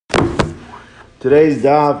Today's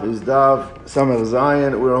daf is daf Samach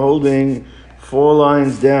Zayin. We're holding 4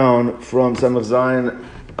 lines down from Samach Zayin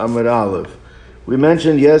Amud Aleph. We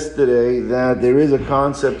mentioned yesterday that there is a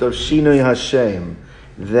concept of Shinui Hashem,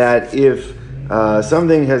 that if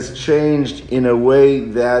something has changed in a way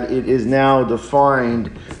that it is now defined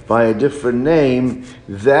by a different name,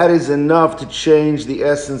 that is enough to change the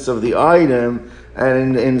essence of the item.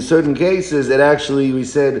 And in certain cases, it actually, we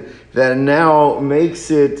said, that now makes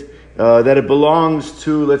it that it belongs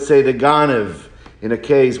to, let's say, the Ganev. In a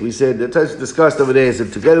case, we said, that's discussed over there, is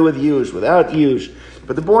it together with Yush, without Yush.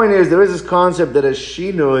 But the point is, there is this concept that a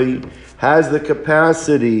Shinui has the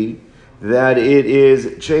capacity that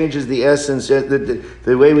it changes the essence,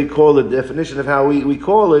 the way we call it, the definition of how we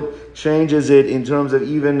call it, changes it in terms of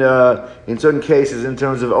even, in certain cases, in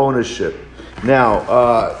terms of ownership.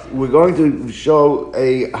 Now, we're going to show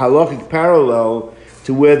a halachic parallel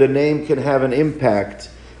to where the name can have an impact.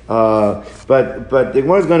 But the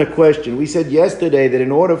Gemara is going to question. We said yesterday that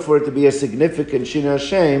in order for it to be a significant Shinui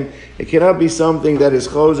Hashem, it cannot be something that is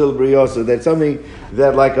chozel brioso. That's something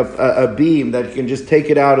that, like a beam that can just take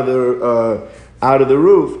it out of the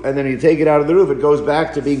roof, and then you take it out of the roof, it goes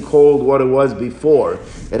back to being called what it was before.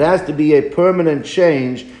 It has to be a permanent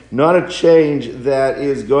change, not a change that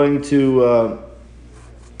is going to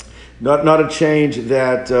not a change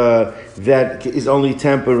that is only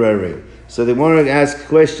temporary. So they want to ask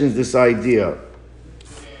questions, this idea.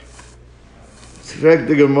 It's fact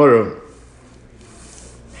the Gemara.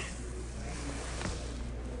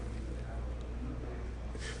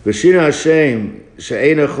 V'shina Hashem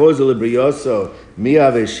she'ena chozel l'briyoso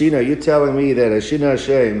miya v'shina. You're telling me that a Shina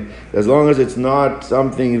Hashem, as long as it's not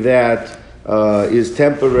something that is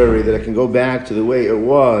temporary, that it can go back to the way it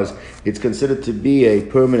was, it's considered to be a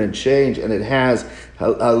permanent change, and it has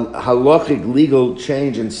a halachic legal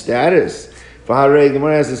change in status. The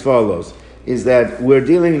Gemara asks as follows: is that we're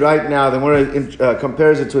dealing right now, the Gemara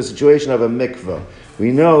compares it to a situation of a mikveh.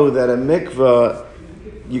 We know that a mikveh,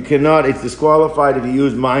 it's disqualified if you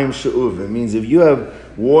use mayim she'uv. It means if you have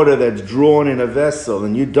water that's drawn in a vessel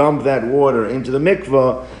and you dump that water into the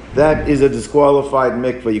mikveh, that is a disqualified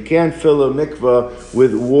mikveh. You can't fill a mikveh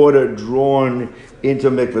with water drawn into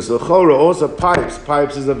mikveh. So chora, also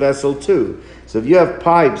pipes is a vessel too. So if you have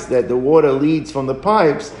pipes that the water leads from the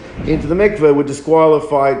pipes into the mikveh, we're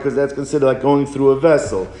disqualified because that's considered like going through a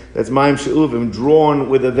vessel. That's mayim she'uvim, drawn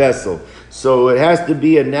with a vessel. So it has to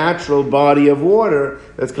be a natural body of water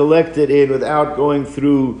that's collected in without going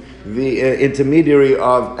through the intermediary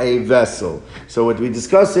of a vessel. So what we're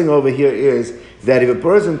discussing over here is that if a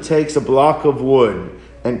person takes a block of wood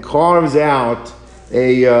and carves out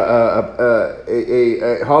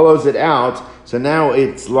hollows it out, so now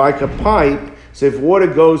it's like a pipe. So if water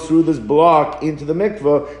goes through this block into the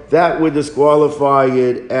mikveh, that would disqualify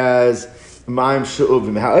it as mayim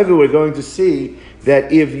she'uvim. However, we're going to see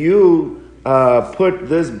that if you put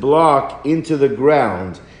this block into the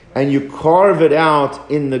ground and you carve it out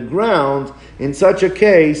in the ground, in such a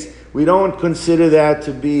case, we don't consider that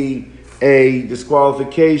to be a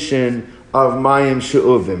disqualification of mayim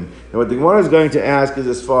she'uvim. And what the Gemara is going to ask is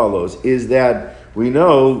as follows: is that we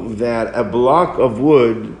know that a block of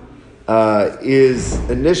wood is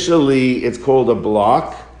initially, it's called a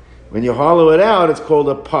block. When you hollow it out, it's called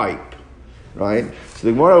a pipe, right? So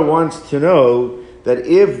the Gemara wants to know that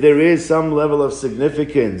if there is some level of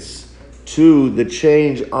significance to the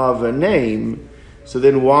change of a name, so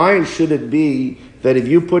then why should it be that if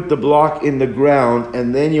you put the block in the ground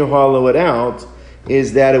and then you hollow it out,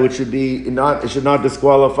 is that it should not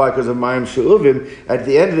disqualify because of mayim she'uvim? At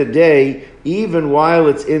the end of the day, even while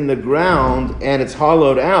it's in the ground and it's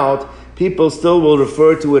hollowed out, people still will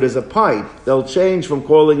refer to it as a pipe. They'll change from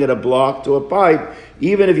calling it a block to a pipe,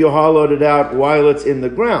 even if you hollowed it out while it's in the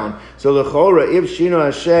ground. So l'chora, if Shinui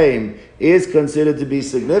Hashem is considered to be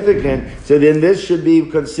significant, so then this should be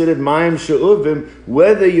considered mayim she'uvim,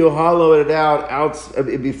 whether you hollowed it out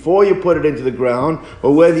before you put it into the ground,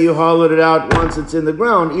 or whether you hollowed it out once it's in the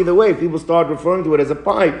ground. Either way, if people start referring to it as a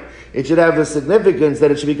pipe, it should have the significance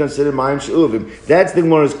that it should be considered mayim she'uvim. That's the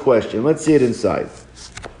Gemara's question. Let's see it inside.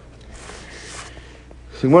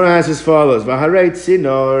 So the Gemara asks as follows: V'harei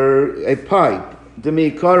tzinor, a pipe.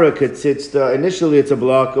 Demikara ketzitza, initially it's a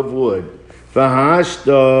block of wood.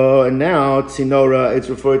 V'hashta, and now tzinora, it's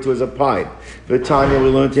referred to as a pipe. V'tanya, we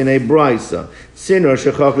learned in a brisa. Tzinor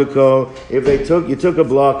shechakako, if you took a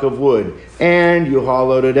block of wood and you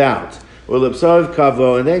hollowed it out. Ulipsav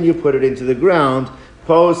kavo, and then you put it into the ground.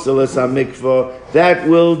 Poselas mikvah, that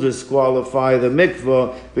will disqualify the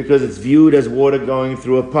mikvah because it's viewed as water going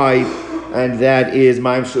through a pipe, and that is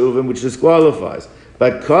mayim she'uvim, which disqualifies.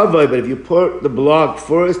 But if you put the block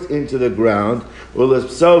first into the ground,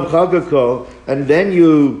 and then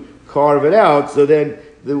you carve it out, so then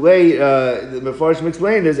the way the Mefarshim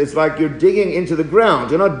explained is, it's like you're digging into the ground.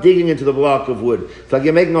 You're not digging into the block of wood. It's like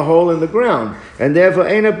you're making a hole in the ground. And therefore,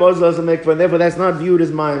 and therefore that's not viewed as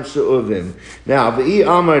Mayim She'uvim. Now, but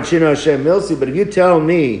if you tell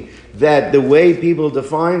me that the way people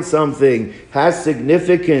define something has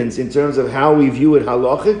significance in terms of how we view it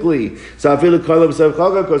halachically. So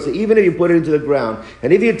even if you put it into the ground,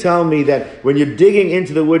 and if you tell me that when you're digging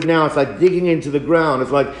into the wood now, it's like digging into the ground,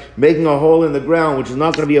 it's like making a hole in the ground, which is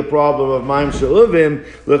not going to be a problem of Mayim She'uvim,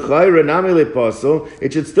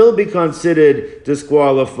 it should still be considered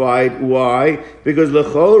disqualified. Why? Because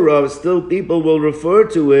l'chora, still people will refer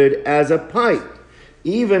to it as a pipe,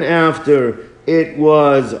 even after it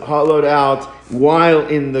was hollowed out while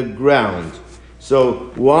in the ground.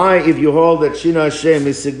 So why, if you hold that Shina Hashem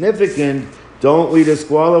is significant, don't we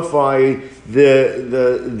disqualify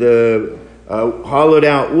the hollowed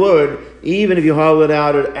out wood, even if you hollow it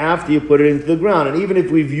out after you put it into the ground? And even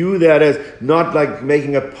if we view that as not like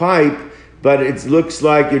making a pipe, but it looks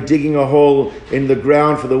like you're digging a hole in the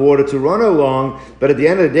ground for the water to run along, but at the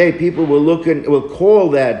end of the day, people will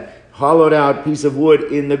call that hollowed out piece of wood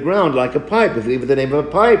in the ground like a pipe. If they leave it the name of a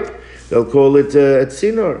pipe, they'll call it a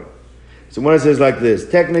tzinor. So when it says like this,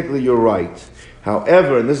 technically you're right.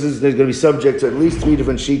 However, and there's going to be subject to at least 3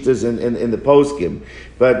 different shitas in the poskim,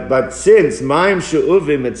 but since Mayim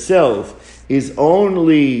She'uvim itself is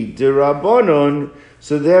only derabanan,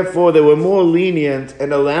 so therefore they were more lenient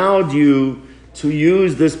and allowed you to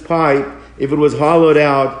use this pipe if it was hollowed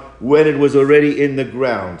out when it was already in the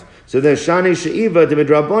ground. So then Shani She'iva to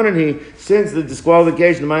Midrabanan, since the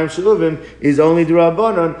disqualification of Mayim She'uvim is only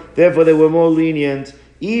Drabanan, therefore they were more lenient,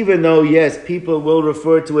 even though, yes, people will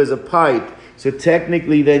refer to it as a pipe. So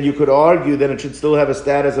technically then you could argue that it should still have a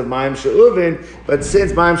status of Mayim She'uvim, but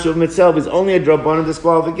since Mayim She'uvim itself is only a Drabanan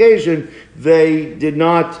disqualification, they did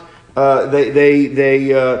not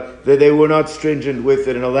they were not stringent with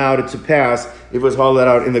it and allowed it to pass if it was hollowed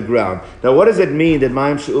out in the ground. Now, what does it mean that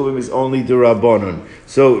Mayim She'uvim is only Durabanan?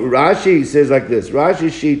 So Rashi says like this.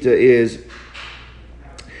 Rashi's shita is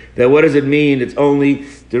that what does it mean it's only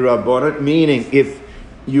Durabanan? Meaning, if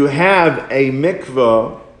you have a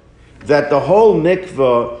mikvah, that the whole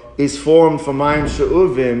mikvah is formed from Mayim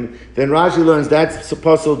She'uvim, then Rashi learns that's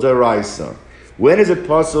Pasal Deraisa. When is it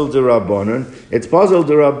Pasal Derabanan? It's Pasal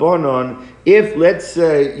Derabanan if, let's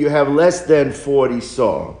say, you have less than 40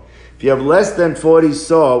 saw. If you have less than 40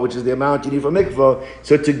 saw, which is the amount you need for mikvah,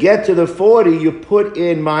 so to get to the 40, you put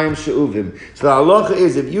in Mayim She'uvim. So the halacha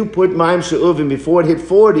is, if you put Mayim She'uvim before it hit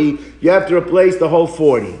 40, you have to replace the whole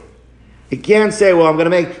 40. You can't say, well, I'm going to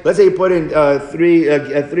make, let's say you put in three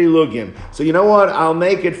lugim. So you know what? I'll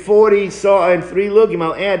make it 40 saw and 3 lugim.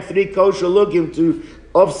 I'll add 3 kosher lugim to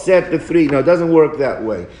offset the 3. No, it doesn't work that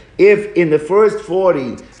way. If in the first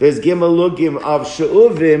 40 there's gimel lugim of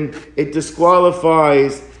she'uvim, it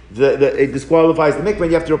disqualifies the mikvah.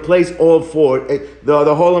 You have to replace all 4,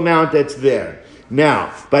 the whole amount that's there.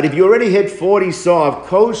 Now, but if you already hit 40 saw of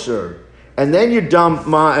kosher, and then you dump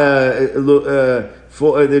the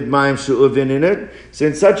Mayim She'uvim in it, so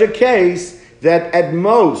in such a case that at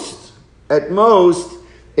most it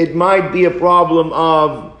might be a problem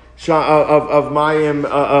of Mayim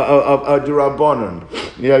Durabanan.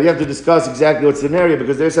 You have to discuss exactly what scenario,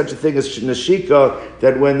 because there's such a thing as nashika,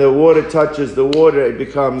 that when the water touches the water, it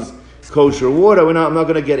becomes kosher water. I'm not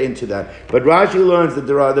going to get into that. But Rashi learns that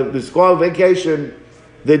the disqualification,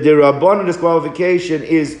 the Durabanan disqualification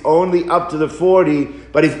is only up to the 40,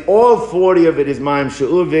 but if all 40 of it is Mayim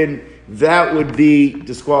She'uvim, that would be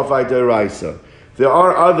disqualified Deraisa. There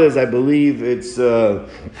are others, I believe it's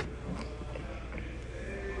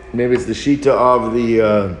maybe it's the shita of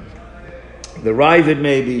the Ravid,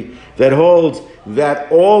 maybe, that holds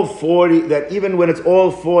that all 40, that even when it's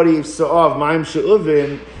all 40 of Mayim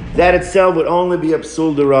She'uvim, that itself would only be a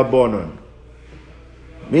psul derabanan.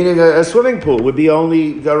 Meaning a swimming pool would be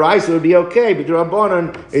only, the rice would be okay, but the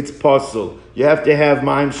Rabbanan, it's pasul. You have to have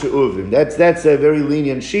Mayim She'uvim. That's a very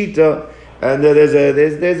lenient shita, and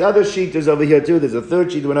there's other shitas over here too. There's a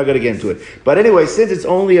third shita, we're not going to get into it. But anyway, since it's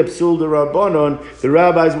only a psul de Rabbanan, the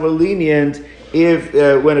rabbis were lenient if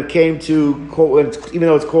when it came to, even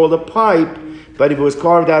though it's called a pipe, but if it was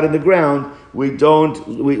carved out in the ground, we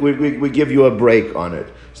give you a break on it.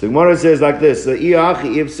 So the Gemara says like this, so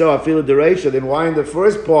if so, afila dereisha, then why in the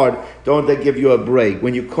first part don't they give you a break?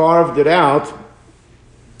 When you carved it out,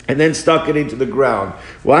 and then stuck it into the ground.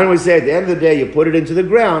 Why don't we say at the end of the day you put it into the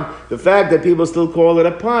ground? The fact that people still call it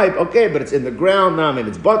a pipe, okay, but it's in the ground now, I mean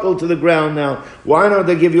it's buckled to the ground now. Why don't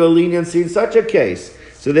they give you a leniency in such a case?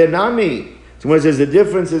 So they're nami. So when it says the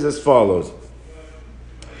difference is as follows.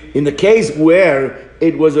 In the case where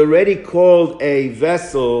it was already called a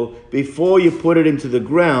vessel before you put it into the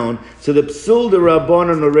ground, so the psul de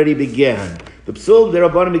rabbanon already began. The psul de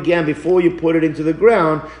rabbanon began before you put it into the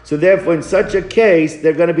ground, so therefore in such a case,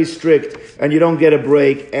 they're going to be strict, and you don't get a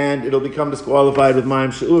break, and it'll become disqualified with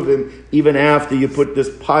mayim she'uvim, even after you put this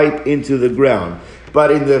pipe into the ground.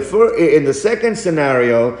 But in the second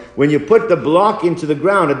scenario, when you put the block into the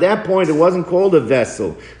ground, at that point it wasn't called a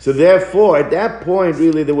vessel. So therefore, at that point,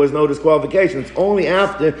 really there was no disqualification. It's only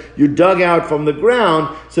after you dug out from the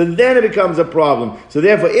ground, so then it becomes a problem. So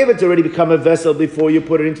therefore, if it's already become a vessel before you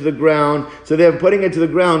put it into the ground, so then putting it to the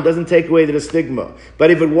ground doesn't take away the stigma. But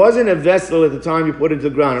if it wasn't a vessel at the time you put it into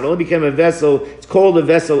the ground, it only became a vessel, it's called a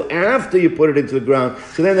vessel after you put it into the ground,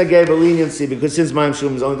 so then they gave a leniency, because since mayim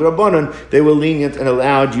she'uvim is only the rabbanon, they were lenient and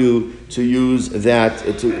allowed you to use that,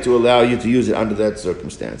 to allow you to use it under that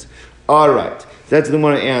circumstance. All right. That's the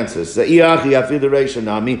one answer. So why in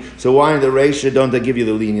the Reisha don't they give you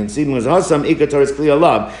the leniency?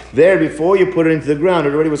 There, before you put it into the ground,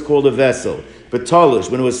 it already was called a vessel. But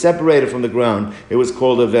tolush, when it was separated from the ground, it was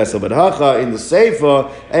called a vessel. But hacha, in the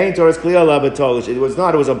Sefer, ain't Torah's kli alav but tolush. It was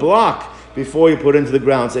not, it was a block before you put it into the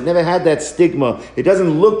ground. So it never had that stigma. It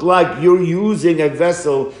doesn't look like you're using a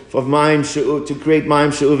vessel of mayim she'uv to create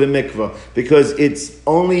mayim she'uv and mikvah, because it's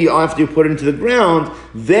only after you put it into the ground,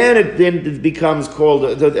 then it becomes called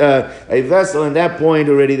a vessel, and at that point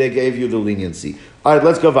already they gave you the leniency. All right,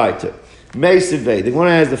 let's go weiter. Meisivei, the one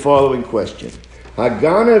has the following question.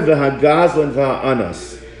 Haganav v'hagazlan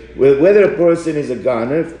v'ha'anas. Whether a person is a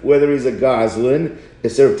ganav, whether he's a gazlan, a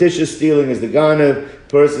surreptitious stealing is the ganav.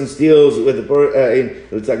 Person steals with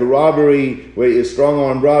it's like a robbery, where it's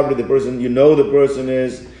strong-arm robbery. The person, you know the person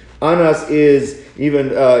is. Anas is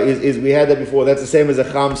even is we had that before. That's the same as a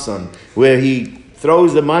chamsan, where he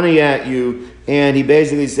throws the money at you and he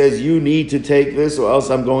basically says you need to take this or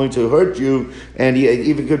else I'm going to hurt you. And he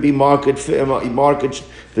even could be the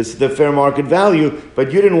fair market value,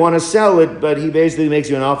 but you didn't want to sell it, but he basically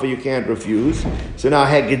makes you an offer you can't refuse. So now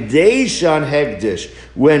hegdesh on hegdish,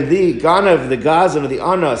 when the ganav, the gazan, or the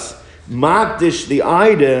anas makdish the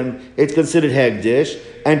item, it's considered hegdish.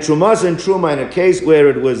 And trumas and truma, in a case where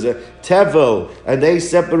it was a tevel and they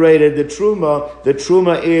separated the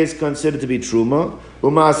truma is considered to be truma.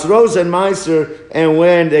 Umasros and meiser, and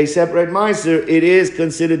when they separate meiser, it is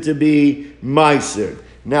considered to be meiser.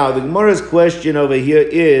 Now, the Gemara's question over here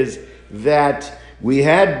is that we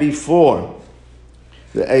had before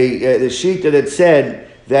the shita that said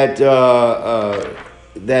that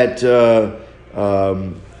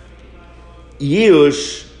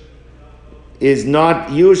Yush is not,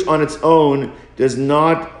 Yush on its own does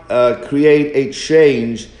not create a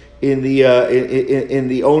change in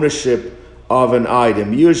the ownership of an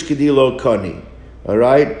item. Yush kedilo kani. All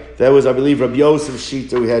right? That was, I believe, Rabbi Yosef's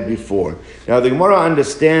shita we had before. Now, the Gemara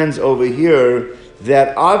understands over here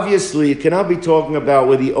that obviously it cannot be talking about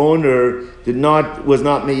where the owner was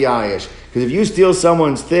not miyayish. Because if you steal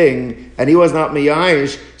someone's thing and he was not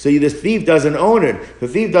miyayish, so the thief doesn't own it. The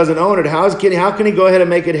thief doesn't own it. How can he go ahead and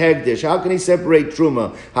make it hegdish? How can he separate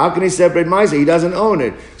truma? How can he separate ma'aser? He doesn't own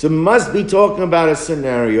it. So it must be talking about a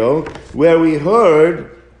scenario where we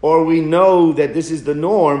heard or we know that this is the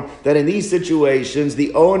norm, that in these situations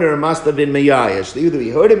the owner must have been miyayish. Either we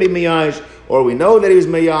heard him be miyayish, or we know that he was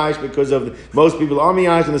miyayish because of most people are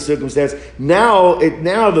miyayish in the circumstance. Now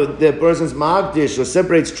the person's magdish or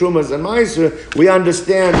separates trumas and meiser, we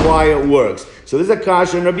understand why it works. So this is a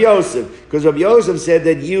kasha in Rabbi Yosef, because Rabbi Yosef said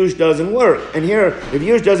that yush doesn't work. And here, if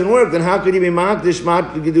yush doesn't work, then how could he be magdish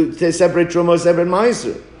to separate truma or separate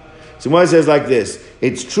meiser? So one says like this: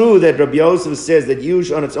 it's true that Rabbi Yosef says that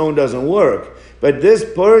yush on its own doesn't work, but this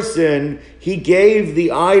person, he gave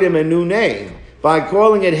the item a new name by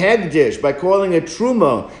calling it hegdish, by calling it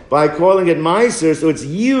truma, by calling it meiser, so it's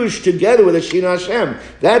yush together with a shin Hashem.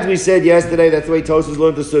 That we said yesterday, that's the way Tosfos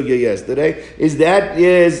learned the sugya yesterday, is that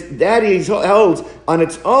he holds on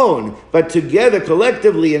its own, but together,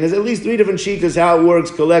 collectively, and there's at least 3 different shitas how it works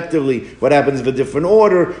collectively. What happens if a different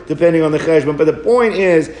order, depending on the cheshbon. But the point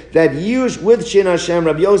is that yush with shin Hashem,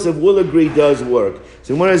 Rabbi Yosef will agree does work.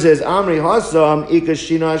 So when it says Amri Hasam Ika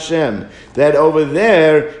Shin Hashem, that over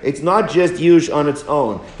there it's not just yush on its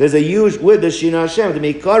own. There's a yush with the Shina Hashem,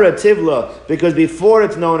 the Mikara Tivla, because before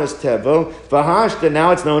it's known as Tevel, Vahashta,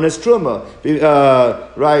 now it's known as Truma.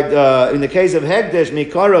 In the case of Hegdish,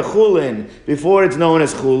 Mikara Chulin, before it's known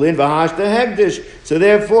as Chulin, Vahashta Hegdish. So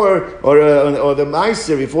therefore, or the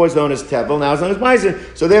Meiser, before it's known as Tevel, now it's known as Meiser.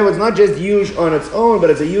 So therefore, it's not just yush on its own, but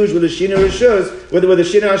it's a yush with the Shina Rishus, with the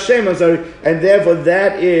Shina Hashem, and therefore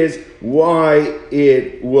that is why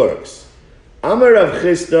it works. Amar Rav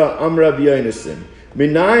Chisda, Amar Rav Yonason,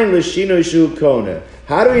 Minayin l'shinui shu kona.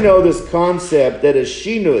 How do we know this concept that a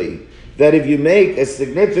shinui, that if you make a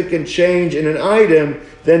significant change in an item,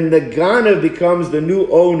 then the ganav becomes the new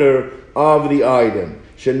owner of the item?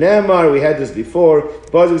 Shenemar, we had this before.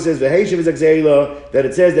 Pasuk says v'heishiv is akzeila, that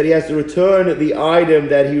it says that he has to return the item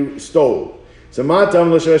that he stole. So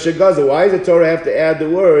matam l'shar asher gazel. Why does the Torah have to add the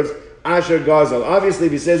words asher gazel? Obviously,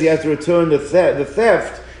 if he says he has to return the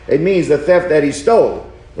theft, it means the theft that he stole,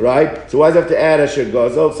 right? So why does he have to add asher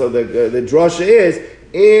gazel? So the drasha is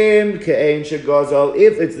im ke'ein shegazel.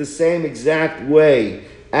 If it's the same exact way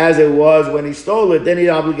as it was when he stole it, then he's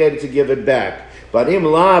obligated to give it back. But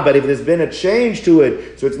if there's been a change to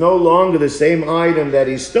it, so it's no longer the same item that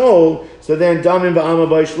he stole, so then damim ba'ama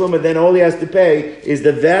b'shluma, then all he has to pay is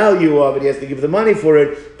the value of it. He has to give the money for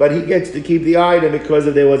it, but he gets to keep the item because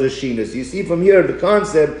there was a shina. So you see from here the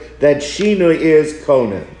concept that shina is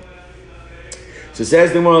kona. So it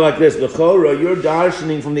says the more like this: l'chora, you're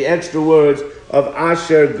darshaning from the extra words of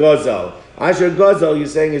asher gozal. Asher gozal, you're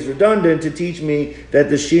saying, is redundant to teach me that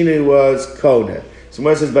the shina was kona. So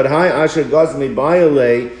Moshe says, but hi, Asher Gazmi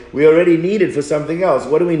Bayale, we already need it for something else.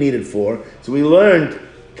 What do we need it for? So we learned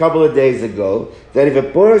a couple of days ago that if a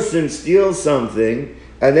person steals something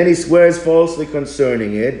and then he swears falsely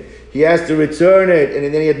concerning it, he has to return it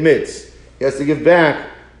and then he admits. He has to give back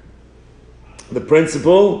the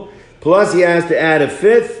principal, plus he has to add a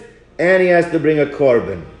fifth, and he has to bring a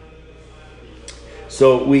korban.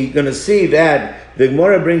 So we're going to see that the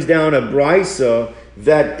Gemara brings down a brisa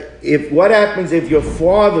that what happens if your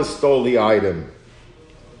father stole the item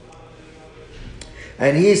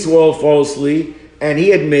and he swore falsely and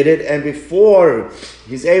he admitted, and before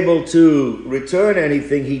he's able to return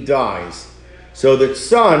anything, he dies. So the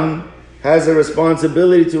son has a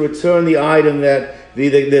responsibility to return the item that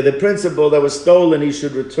the principal that was stolen, he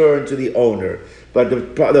should return to the owner. But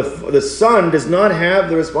the son does not have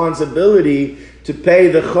the responsibility to pay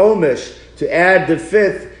the chomesh, to add the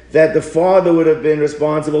fifth that the father would have been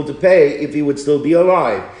responsible to pay if he would still be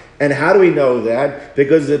alive. And how do we know that?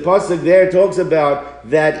 Because the pasuk there talks about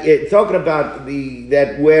that,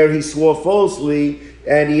 that where he swore falsely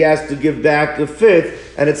and he has to give back the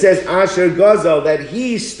fifth, and it says Asher Gazal, that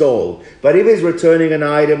he stole. But if he's returning an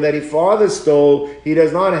item that his father stole, he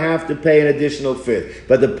does not have to pay an additional fifth.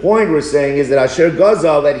 But the point we're saying is that Asher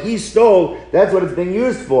Gazal, that he stole, that's what it's being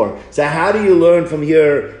used for. So how do you learn from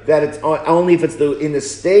here that it's only if it's in the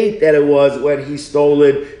state that it was when he stole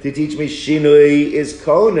it to teach me Shinui is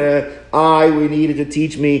Kona? We needed to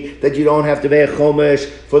teach me that you don't have to pay a chomesh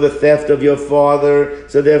for the theft of your father.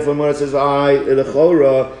 So therefore, Mora says, the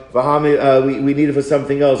chora, we need it for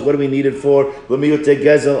something else. What do we need it for? L'miyute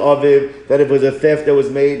gezel aviv, that if it was a theft that was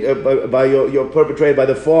made by your perpetrated by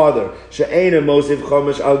the father, she'ena mosiv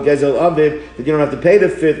chomesh al gezel aviv, that you don't have to pay the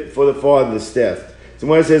fifth for the father's theft. So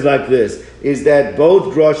what it says like this, is that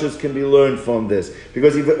both drashas can be learned from this.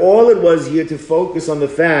 Because if all it was here to focus on the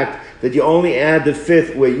fact that you only add the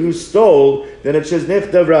fifth where you stole, then it says,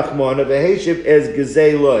 Nichtav Rachman, Veheshiv es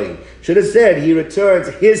Gezei Loi. Should have said he returns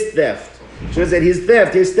his theft. Should have said his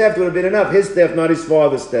theft would have been enough. His theft, not his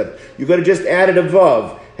father's theft. You could have just added a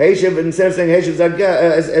vav. Heshiv, instead of saying Heshiv is a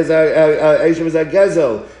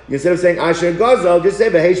Gezel, instead of saying Asher Gazel, just say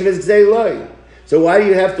Veheshiv es Gezei Loi. So why do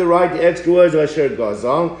you have to write the extra words of Asher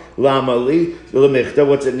Gazal? Lamali, Lamichta,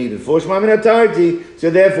 what's it needed for? Shmamin Atarti. So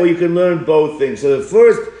therefore you can learn both things. So the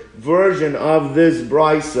first version of this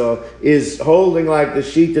brisa is holding like the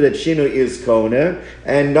shita that Shinu is Kona,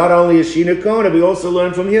 and not only is Shinu Kona, we also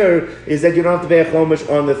learn from here is that you don't have to pay a chomesh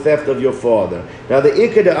on the theft of your father. Now the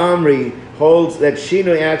Ikad Amri holds that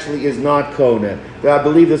Shinu actually is not Kona. I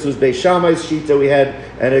believe this was Beis Shammai's shita we had,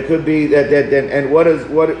 and it could be that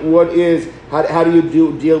how do you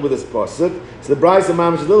deal with this pasuk? So the Brisa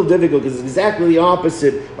Mamish is a little difficult because it's exactly the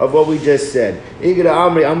opposite of what we just said. How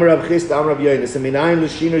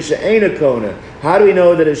do we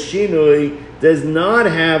know that a shinui does not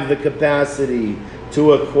have the capacity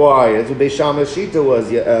to acquire? That's what Beis Shammai's shita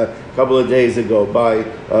was a couple of days ago by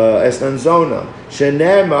Esnan Zona.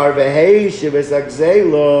 Shenemar v'heishiv es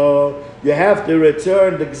agzelo. You have to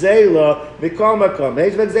return the gzela mikol makom.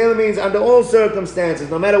 Heishiv gzela means under all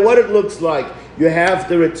circumstances, no matter what it looks like, you have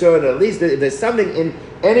to return it. At least if there's something in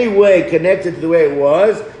any way connected to the way it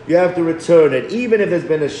was, you have to return it, even if there's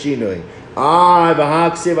been a shinui.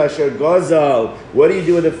 V'haksiv asher gozal. What do you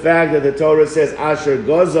do with the fact that the Torah says asher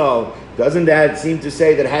gozal? Doesn't that seem to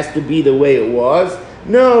say that it has to be the way it was?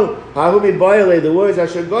 No. The words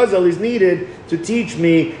asher gozal is needed to teach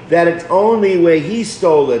me that it's only where he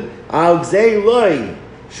stole it. Al gzei loy.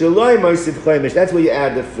 Shaloi Mosif Chaimish. That's where you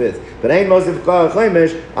add the fifth. But ain't Mosif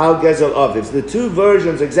Chaimish Al Gezel Aviv. So the two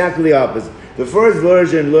versions are exactly the opposite. The first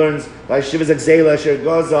version learns by Shivas Akzela Sher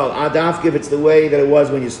Gozal Adafkiv. It's the way that it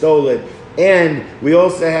was when you stole it. And we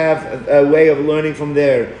also have a way of learning from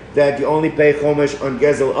there that you only pay chomesh on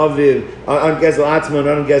Gezel Aviv, on Gezel Atzma,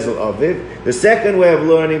 not on Gezel Aviv. The second way of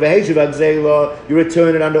learning, you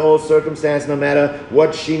return it under all circumstances, no matter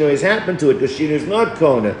what shino has happened to it, because shino is not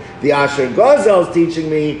kona. The Asher Gozal is teaching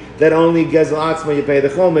me that only Gezel Atzma you pay the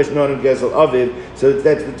chomesh, not on Gezel Aviv. So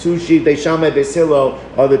that's the two sheet. Beishamai Beisilo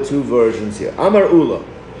are the two versions here. Amar Ula.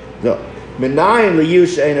 No. Menayin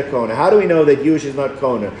liyush ain't kona. How do we know that yush is not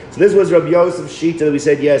kona? So this was Rabbi Yosef's shita that we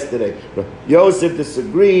said yesterday. Rabbi Yosef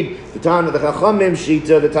disagreed. The Chachamim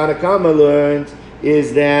shita, the Tanakama learned,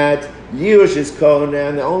 is that yush is kona,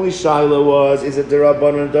 and the only shaila was, is it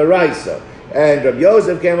derabbanan daraisa? And Rabbi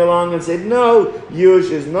Yosef came along and said, no,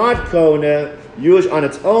 yush is not kona. Yush on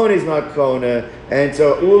its own is not kona. And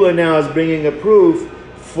so Ula now is bringing a proof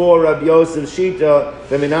for Rabbi Yosef's shita,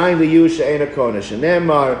 the minayin liyusha ain't a kona.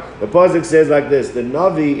 Shenemar, the pasuk says like this: the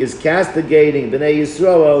Navi is castigating Bnei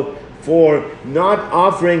Yisrael for not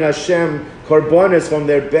offering Hashem korbanos from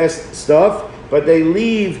their best stuff, but they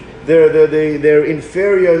leave their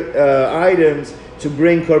inferior items to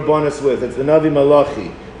bring korbanos with. It's the Navi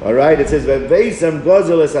Malachi. All right, it says ve'veisam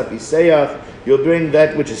gozel es apiseach. You'll bring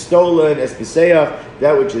that which is stolen, as piseach,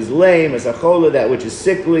 that which is lame, as achola, that which is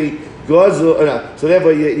sickly. So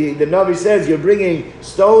therefore, the Navi says you're bringing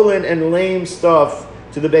stolen and lame stuff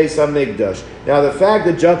to the Beis HaMikdash. Now, the fact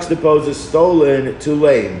that juxtaposes stolen to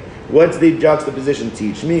lame, what's the juxtaposition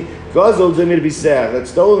teach me? Gazel to piseach. That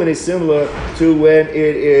stolen is similar to when it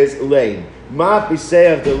is lame. Ma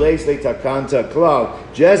piseach delays le takanta klal.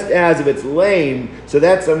 Just as if it's lame, so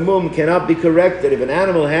that's a mum cannot be corrected. If an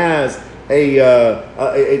animal has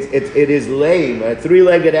it is lame, a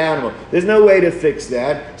three-legged animal, there's no way to fix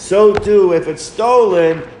that. So too, if it's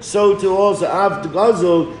stolen, so too also av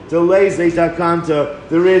gazul delays le takanta.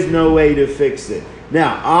 There is no way to fix it.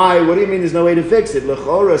 Now, what do you mean there's no way to fix it?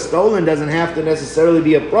 L'chora, stolen doesn't have to necessarily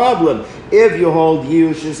be a problem. If you hold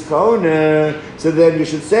yush is kona, so then you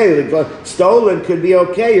should say that stolen could be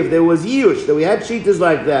okay if there was yush. So we had shitas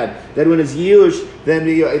like that when it's yush, then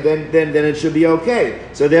it should be okay.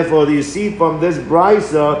 So therefore, you see from this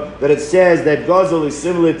brisa that it says that gazel is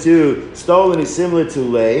similar to stolen is similar to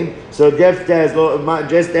lame. So just as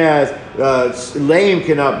lame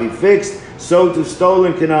cannot be fixed, so to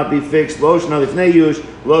stolen cannot be fixed. Loshna lifnei yush,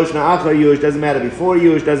 loshna achar yush. Doesn't matter before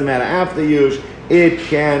yush, doesn't matter after yush. It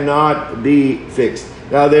cannot be fixed.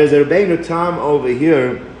 Now there's a Rabbeinu Tam over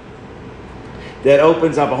here that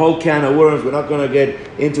opens up a whole can of worms. We're not going to get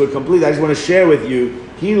into it completely. I just want to share with you.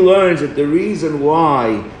 He learns that the reason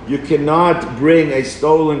why you cannot bring a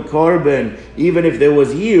stolen korban, even if there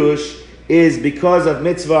was yush, is because of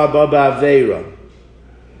mitzvah baba aveira.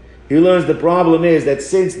 He learns the problem is that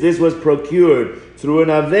since this was procured through an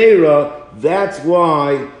aveira, that's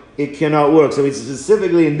why it cannot work. So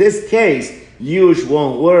specifically in this case, yush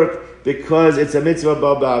won't work because it's a mitzvah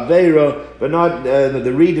baba aveira, but not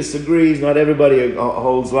the Reed disagrees. Not everybody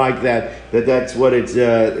holds like that. That's what it's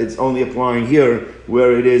only applying here,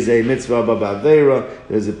 where it is a mitzvah baba aveira.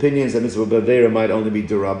 There's opinions that mitzvah baba aveira might only be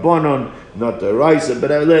derabanan, not deraisa.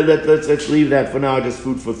 But let's leave that for now. Just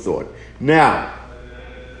food for thought. Now.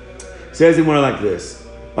 Says it more like this.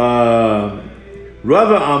 Rava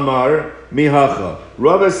Amar Mihacha.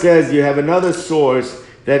 Rava says you have another source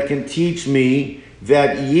that can teach me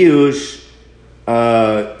that yush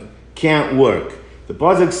can't work. The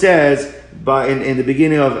pasuk says, in the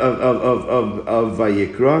beginning of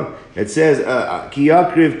Vayikra, it says Ki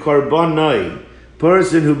yakriv korbanai,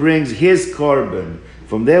 person who brings his korban.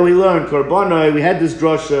 From there we learn korbanai. We had this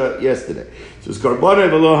drasha yesterday. So it's korbanai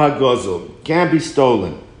v'lo hagozul, can't be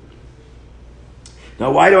stolen.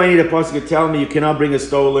 Now, why do I need a pasuk to tell me you cannot bring a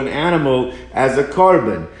stolen animal as a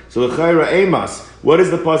korban? So l'chayra emas, what is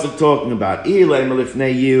the pasuk talking about? If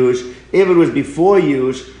it was before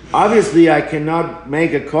yush, obviously I cannot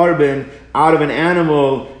make a korban out of an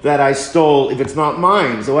animal that I stole if it's not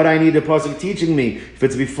mine. So what I need the pasuk teaching me if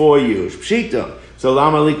it's before yush? Pshita. So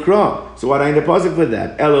lama likra. So what I need a pasuk for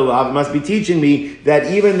that? Elulav must be teaching me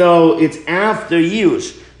that even though it's after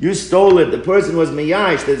yush, You stole it. The person was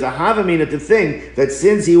miyayish. There's a havamina to think that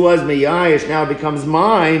since he was miyayish, now it becomes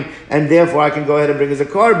mine, and therefore I can go ahead and bring as a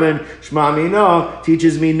korban. Shema mina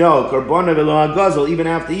teaches me no. Karbona v'lo hagazel. Even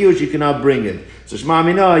after yush, you cannot bring it. So Shema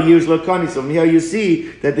mina yush lo kani. So from here you see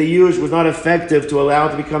that the yush was not effective to allow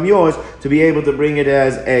it to become yours, to be able to bring it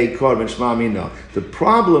as a korban. Shema mina. The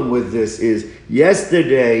problem with this is,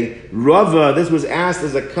 yesterday, Rava, this was asked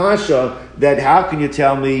as a kasha, that how can you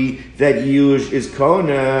tell me that yush is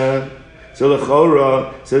kona? So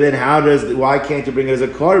lechora, so then why can't you bring it as a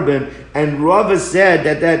korban? And Rava said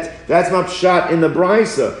that's not shot in the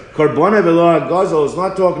brisa. Karbona v'lo hagazel is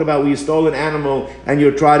not talking about when you stole an animal and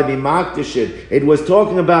you try to be makdish it. It was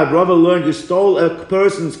talking about, Rava learned, you stole a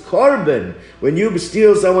person's korban. When you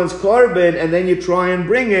steal someone's korban and then you try and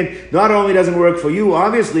bring it, not only doesn't work for you,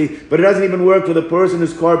 obviously, but it doesn't even work for the person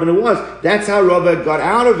whose korban it was. That's how Rava got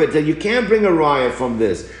out of it, that you can't bring a raya from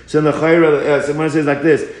this. So in the Chayra, someone says like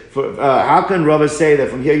this, how can Rava say that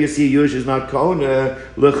from here you see yush is not kona?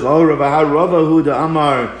 L'chora v'ha Rava hu da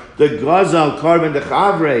amar the gazal korban de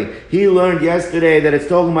chavre. He learned yesterday that it's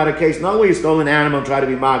talking about a case not where you stole an animal and try to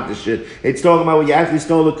be magdish it. It's talking about where you actually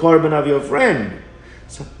stole the korban of your friend.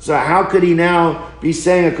 So how could he now be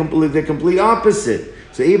saying the complete opposite?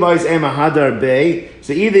 So either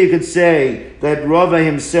you could say that Rava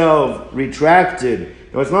himself retracted.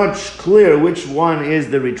 Now it's not clear which one is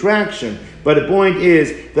the retraction, but the point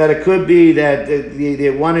is that it could be that the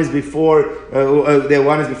one is before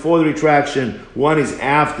the retraction, one is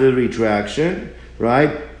after the retraction,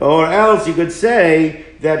 right? Or else you could say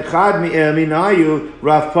that Chad Minayu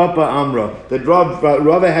Rav Papa Amra, that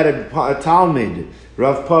Rava had a Talmud,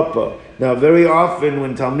 Rav Papa. Now, very often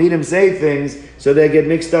when Talmidim say things, so they get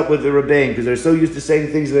mixed up with the Rebbeim, because they're so used to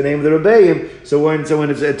saying things in the name of the Rebbeim. So when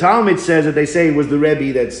a Talmud says it, they say it was the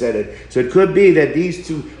Rebbe that said it. So it could be that these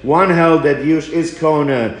two, one held that Yush is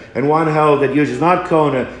Kona, and one held that Yush is not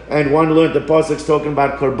Kona, and one learned the Pasuk's talking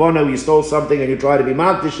about Korbona, you stole something and you try to be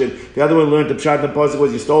Makdishin. The other one learned the Pshat in the Pasuk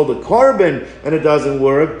was you stole the Korban and it doesn't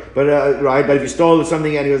work, but right. But if you stole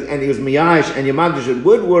something and he was Miyash and you Makdish, it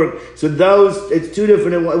would work. So it's two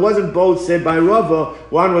different. It wasn't both said by Rava.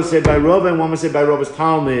 One was said by Rava and one was said by Rava's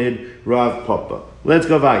Talmud, Rav Papa. Let's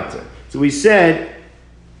go weiter. So we said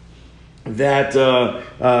that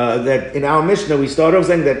that in our Mishnah we start off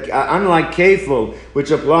saying that unlike kefil,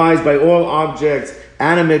 which applies by all objects,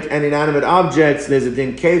 animate and inanimate objects, there's a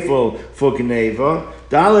din kefil for gneva.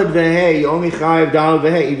 Dalad vehei, only chayiv dalad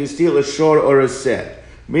vehei if you steal a shor or a set.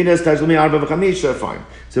 Midas tajlumi arba v'chamisha, fine.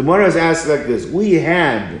 So one is asked like this: we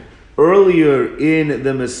had earlier in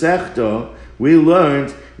the Masechta, we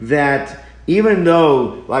learned that even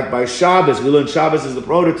though, like by Shabbos, we learned Shabbos is the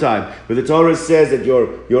prototype, where the Torah says that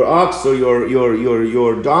your ox or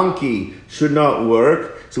your donkey should not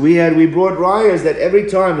work. So we brought rayas that every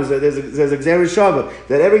time there's a Gzeres Shavah,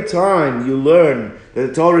 that every time you learn that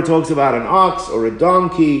the Torah talks about an ox or a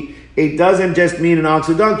donkey, it doesn't just mean an ox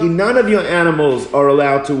or donkey. None of your animals are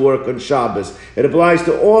allowed to work on Shabbos. It applies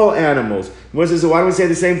to all animals. So why don't we say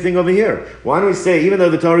the same thing over here? Why don't we say, even though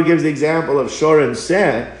the Torah gives the example of shor and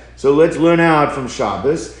seh, so let's learn out from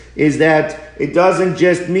Shabbos, is that it doesn't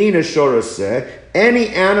just mean a shor or seh. Any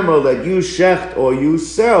animal that you shecht or you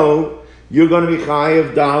sell, you're going to be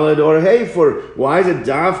chayiv dalad or hey for. Why is it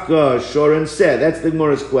dafka, shor and seh? That's the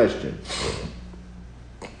Gemara's question.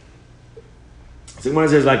 So the Gemara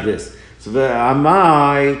says like this. So the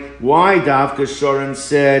Amai, why dafka shor and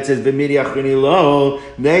seh? It says b'midi achrini lo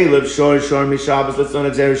neilev shor mishabas. Let's not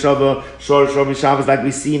exaggerate shor mishabas like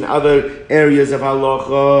we see in other areas of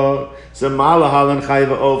halacha. So malahal and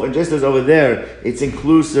chayiv of, and just as over there, it's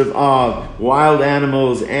inclusive of wild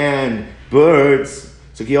animals and birds.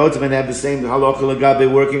 So Kiyotzman have the same halacha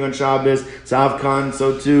lagabe working on Shabbos. Savkan,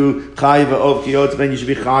 so too chayiv of Kiyotzman. You should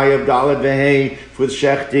be chayiv dalad vehei for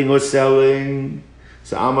shechting or selling.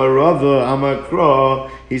 So Amar Rava, Amar Kro,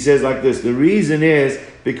 he says like this. The reason is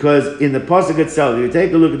because in the pasuk itself, if you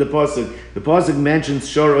take a look at the pasuk mentions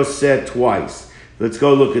shor oseh twice. Let's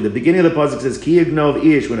go look at the beginning of the pasuk. Says ki yagnov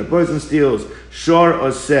ish, when a person steals shor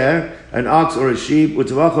oseh, an ox or a sheep,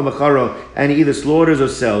 and he either slaughters or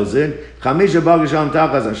sells it. Chamisha bagasham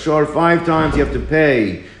takas a shor 5 times. You have to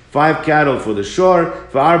pay 5 cattle for the shor,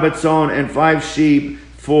 for arbatzon, and 5 sheep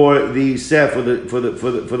for the seh, for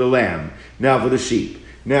the lamb. Now for the sheep.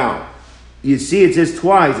 Now you see it says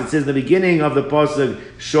twice. It says in the beginning of the pasuk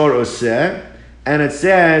shor oseh, and it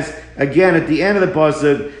says again at the end of the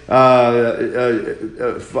pasuk,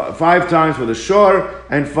 5 times for the shor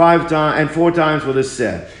and 4 times for the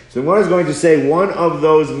seh. So the Gemara is going to say one of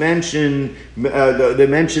those mention the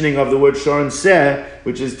mentioning of the word shor and seh,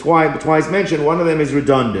 which is twice mentioned. One of them is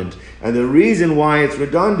redundant, and the reason why it's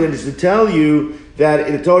redundant is to tell you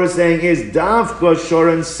that the Torah is saying is davka shor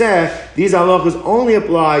and seh. These halachas only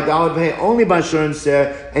apply only by shor and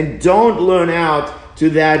seh, and don't learn out to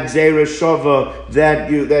that Zera Shava that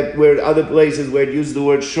where other places where it uses the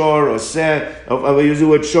word shor or seh, or use the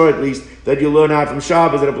word shor at least, that you learn out from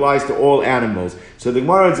Shabbos, it applies to all animals. So the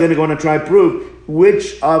Gemara is going to try to prove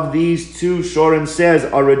which of these two shor and sehs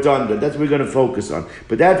are redundant. That's what we're going to focus on.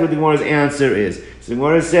 But that's what the Gemara's answer is. So the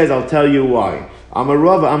Gemara says, I'll tell you why.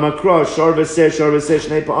 Amarava, Amakra, shor v'seh,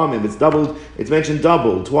 shnei pa'amim. It's doubled, it's mentioned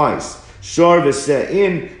double, twice. Shor v'seh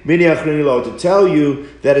in mini achrinilo, to tell you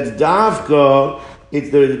that it's davka. It's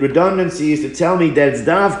the redundancy is to tell me that it's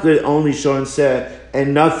dafka only shor and seh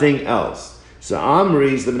and nothing else. So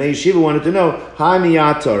Amri's, the Bnei Yeshiva wanted to know,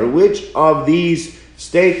 Hamiyatar, which of these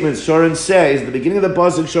statements, shor and seh, is the beginning of the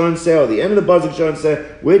pasuk shor and seh or the end of the pasuk shor and seh?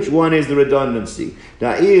 Which one is the redundancy?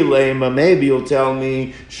 Now, maybe you'll tell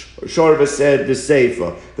me shor v'seh the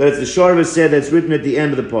seifa, that it's the shor v'seh that's written at the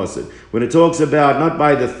end of the pasuk when it talks about not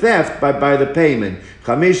by the theft but by the payment.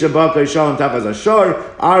 Chamisha bakar shalom tachas ashor,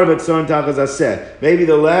 arba tzon tachas aseh. Maybe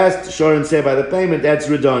the last shor and seh by the payment, that's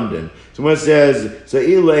redundant. So when it says, so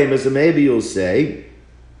maybe you'll say,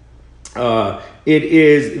 it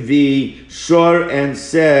is the shor and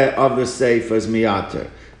seh of the seifas miyater.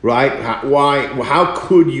 Right? How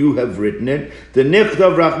could you have written it? The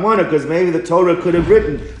nichtav rachmana, because maybe the Torah could have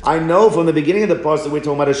written. I know from the beginning of the pasuk we're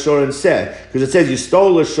talking about a shor and seh, because it says you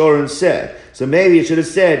stole a shor and seh. So maybe it should have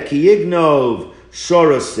said ki yignov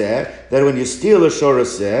shor seh, that when you steal a shor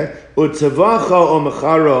seh, utavacha o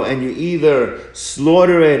mecharo, and you either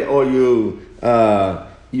slaughter it or you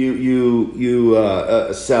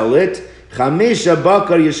sell it. Chamisha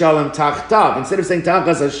bakar yishalem tachtav. Instead of saying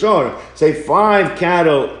tachas ashor, say 5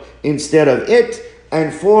 cattle instead of it,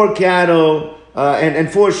 and 4 cattle and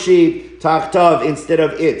 4 sheep tachtav instead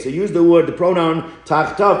of it. So use the pronoun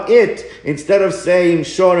tachtav it instead of saying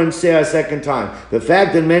shor and seh a second time. The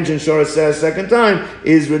fact that it mentions shor and seh a second time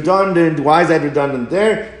is redundant. Why is that redundant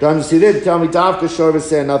there? Don't see this? Tell me tafka shor and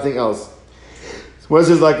seh, nothing else. So it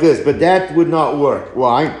says like this, but that would not work.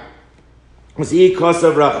 Why? Because if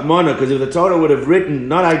the Torah would have written,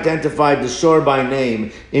 not identified the shor by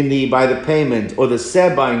name by the payment, or the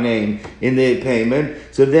seh by name in the payment,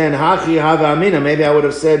 so then hachi hava amina, maybe I would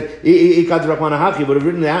have said ikat rachmana hachi, would have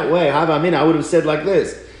written that way, hava amina, I would have said like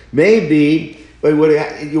this. Maybe you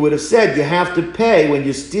would have said you have to pay when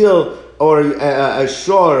you steal or a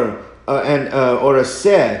shor or a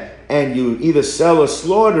seh, and you either sell or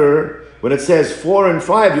slaughter. When it says 4 and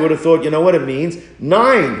 5, you would have thought, you know what it means?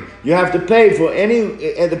 9. You have to pay for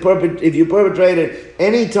if you perpetrated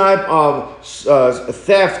any type of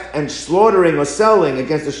theft and slaughtering or selling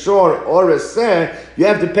against a shor or a seh, you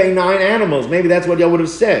have to pay 9 animals. Maybe that's what you would have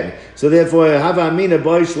said. So therefore, hava amina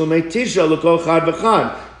boish l'meitisha l'kol chad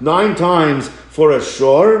v'chad. 9 times for a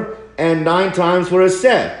shor and 9 times for a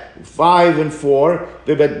seh. 5 and 4,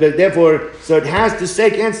 but therefore, so it has to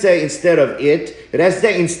say, can't say instead of it has to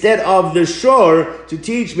say instead of the shor, to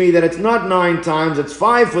teach me that it's not 9 times, it's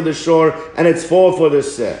 5 for the shor and it's 4 for the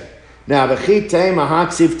seh. Now, how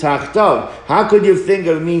could you think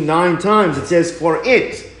of me 9 times? It says for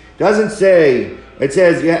it. Doesn't say, it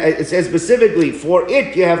says specifically for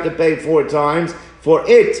it you have to pay 4 times. For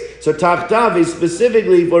it, so tachtav is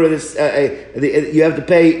specifically for this. You have to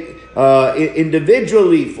pay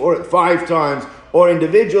individually for 5 times, or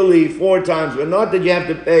individually 4 times, but not that you have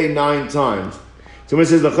to pay 9 times. So when it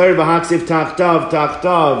says l'cher v'haksiv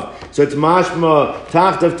tachtav, so it's mashma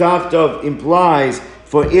tachtav implies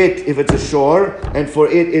for it if it's a shor, and for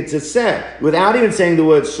it's a seh, without even saying the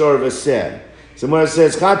word shor v'seh. So when it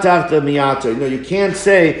says chat tachtav miyater, you can't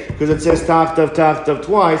say because it says tachtav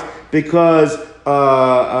twice, because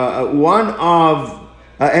one of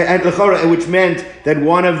which meant that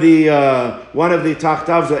one of the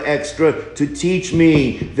tachtavs are extra to teach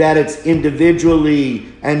me that it's individually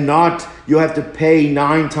and not you have to pay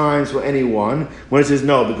 9 times for any one. When it says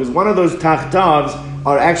no, because one of those tachtavs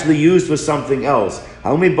are actually used for something else.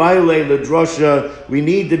 We need the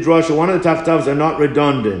drosha. One of the tachtavs are not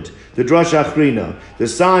redundant. The drosha achrina, the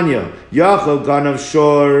sanya, yachol ganav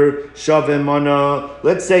shor shaveh mana.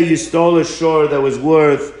 Let's say you stole a shor that was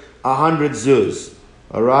worth 100 zuz.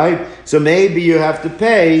 All right, so maybe you have to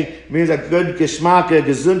pay, means a good geschmacke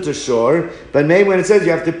gesunter shor, but maybe when it says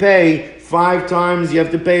you have to pay 5 times, you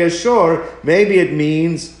have to pay a shor, maybe it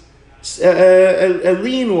means a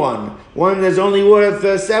lean one that's only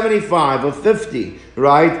worth 75 or 50,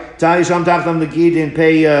 right? Talisham tachtam the gidin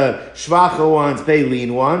pay shvacha ones, pay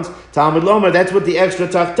lean ones. Talmud Lomer, that's what the extra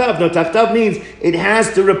tachtav. No, tachtav means it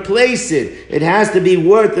has to replace it. It has to be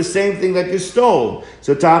worth the same thing that you stole.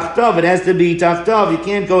 So tachtav, it has to be tachtav. You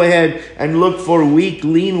can't go ahead and look for weak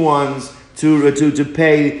lean ones to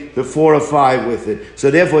pay the 4 or 5 with it. So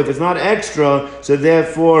therefore, if it's not extra, so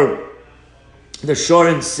therefore the shor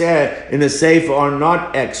and seh in the sefer are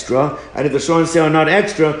not extra, and if the shor and seh are not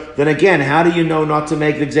extra, then again, how do you know not to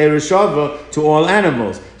make the gzeira shava to all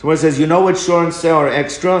animals? So when it says, you know what shor and seh are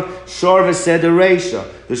extra? Shor v'seh dereisha.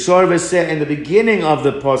 The shor v'seh in the beginning of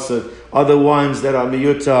the pasuk are the ones that are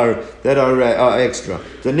miyutar, that are extra.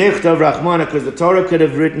 The nichtav rachmana, because the Torah could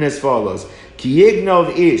have written as follows: Ki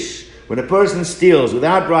yignov ish, when a person steals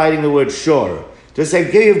without writing the word shor, just say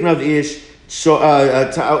ki yignov ish, and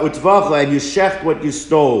you shecht what you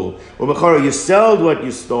stole, or you sold what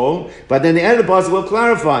you stole, but then the end of the passage will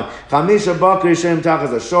clarify: 5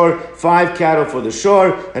 cattle for the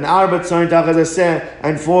shor, and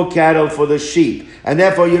 4 cattle for the sheep. And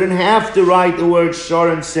therefore you didn't have to write the word shor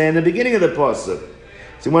and seh in the beginning of the passage.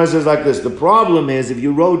 So when it says like this, the problem is if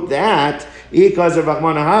you wrote that, because of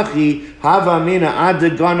Rahman Hachi, Havamina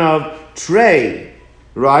Adeganav Trey.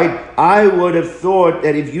 Right? I would have thought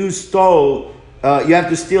that if you stole, you have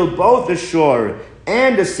to steal both the shor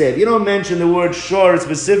and the seh. If you don't mention the word shor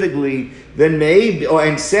specifically, then maybe,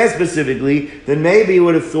 and seh specifically, then maybe you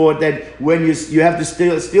would have thought that when you have to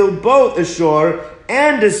steal both the shor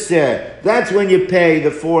and the seh, that's when you pay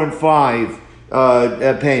the 4 and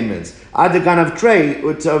 5 payments. Adeganav Trey,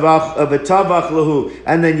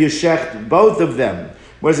 and then you shecht both of them.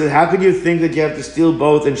 Whereas, how could you think that you have to steal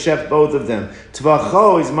both and shech both of them?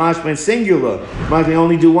 Tvacho is mashman singular. Mashman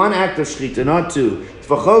only do one act of shechita, not 2.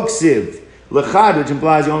 Tvacho ksiv lechad, which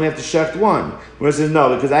implies you only have to shecht one. Whereas it says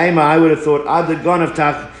no, because I would have thought adagon of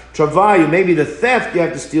travayu, maybe the theft you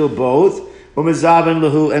have to steal both, umezaben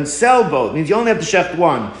lehu, and sell both. It means you only have to shecht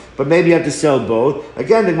one, but maybe you have to sell both.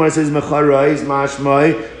 Again, the Gemara says mecharai is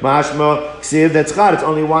mashma ksiv, that's chad. It's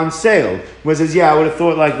only one sale. Where it says, yeah, I would have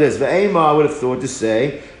thought like this. Ve'ema, I would have thought to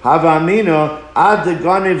say, Havamino, ad the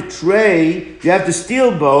ganiv trey, you have to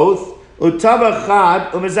steal both, utava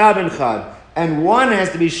chad, umezaben chad. And one has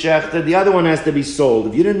to be shechted, the other one has to be sold.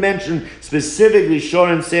 If you didn't mention specifically shor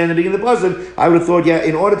and seh in the beginning of the pasuk, I would have thought, yeah,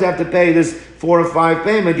 in order to have to pay this 4 or 5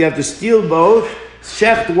 payment, you have to steal both,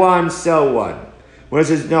 shecht one, sell one. Whereas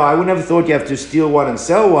it says, no, I wouldn't have thought you have to steal one and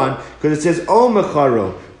sell one, because it says, o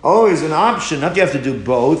mecharo. O is an option, not you have to do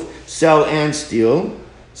both, sell and steal.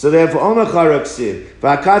 So therefore, o mecharo ksiv.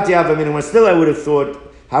 V'akati avamin, when still I would have thought,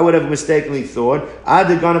 I would have mistakenly thought, ad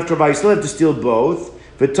the gun of travay, you still have to steal both.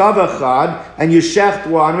 V'tavachad, and you shecht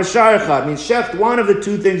one, v'sharachad, means shecht one of the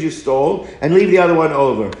 2 things you stole, and leave the other one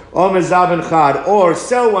over. Or mezaben chad, or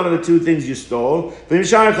sell one of the 2 things you stole,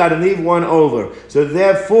 v'sharachad, and leave one over. So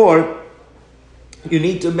therefore, you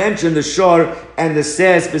need to mention the shor and the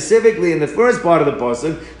seh specifically in the first part of the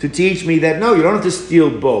pasuk to teach me that no, you don't have to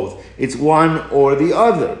steal both. It's one or the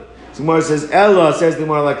other. So Gemara says, Ella says the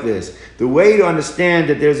Gemara like this. The way to understand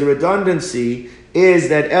that there's a redundancy is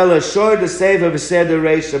that Ella shor the seva v'seder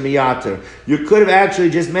reisha miyater. You could have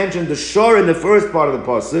actually just mentioned the shor in the first part of the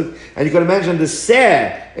pasuk, and you could have mentioned the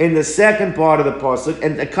seh in the second part of the pasuk,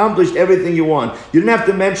 and accomplished everything you want. You didn't have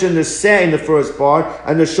to mention the seh in the first part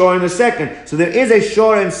and the shor in the second. So there is a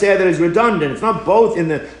shor and seh that is redundant. It's not both in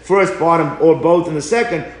the first part or both in the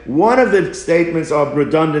second. One of the statements are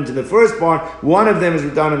redundant in the first part. One of them is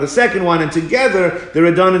redundant in the second one, and together the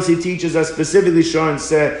redundancy teaches us specifically shor and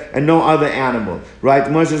seh and no other animal. Right?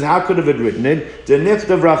 Moshe says, how could have it written it? The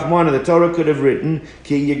nichtav rachmana, the Torah could have written,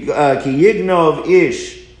 ki yignov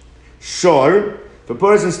ish shor. If a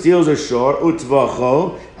person steals a shor,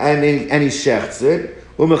 utvacho, and he shechts it,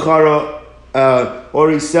 umechara, or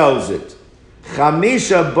he sells it.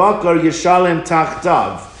 Chamisha bakar yishalem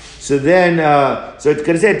tachtav. So then, so it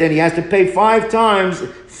could have said, then he has to pay 5 times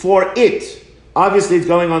for it. Obviously, it's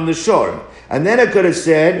going on the shore. And then it could have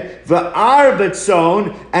said, v'ar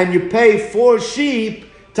betzon, and you pay 4 sheep,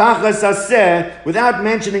 tachas aseh, without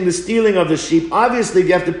mentioning the stealing of the sheep. Obviously, if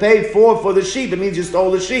you have to pay 4 for the sheep, it means you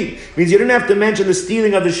stole the sheep. It means you didn't have to mention the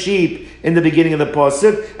stealing of the sheep in the beginning of the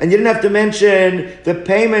pasuk, and you didn't have to mention the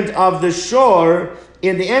payment of the shore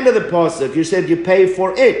in the end of the pasuk, you said you pay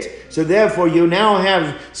for it. So therefore, you now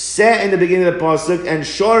have se in the beginning of the pasuk and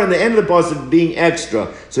shor in the end of the pasuk being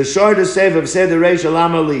extra. So shor to save of said the reish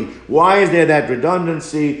alamali. Why is there that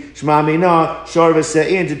redundancy? Shma mina shor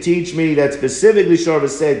v'se'in to teach me that specifically shor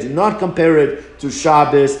v'se'in. Do not compare it to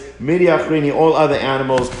Shabbos, midi achrini, all other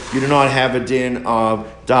animals. You do not have a din of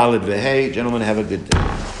dalid v'hei. Gentlemen, have a good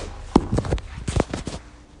day.